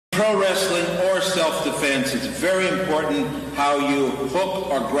pro wrestling or self-defense, it's very important how you hook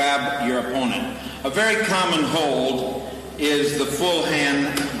or grab your opponent. A very common hold is the full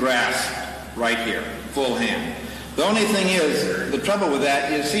hand grasp right here, full hand. The only thing is, the trouble with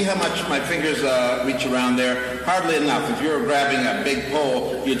that is, see how much my fingers reach around there? Hardly enough. If you were grabbing a big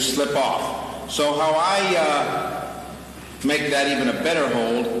pole, you'd slip off. So how I make that even a better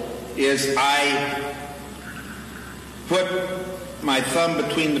hold is I put my thumb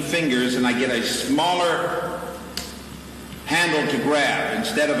between the fingers and I get a smaller handle to grab.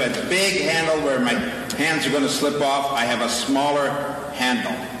 Instead of a big handle where my hands are going to slip off, I have a smaller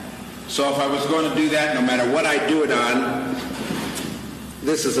handle. So if I was going to do that, no matter what I do it on,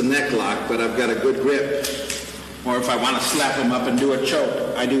 this is a neck lock, but I've got a good grip. Or if I want to slap them up and do a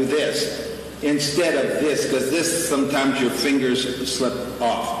choke, I do this instead of this, because this, sometimes your fingers slip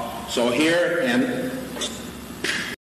off. So here, and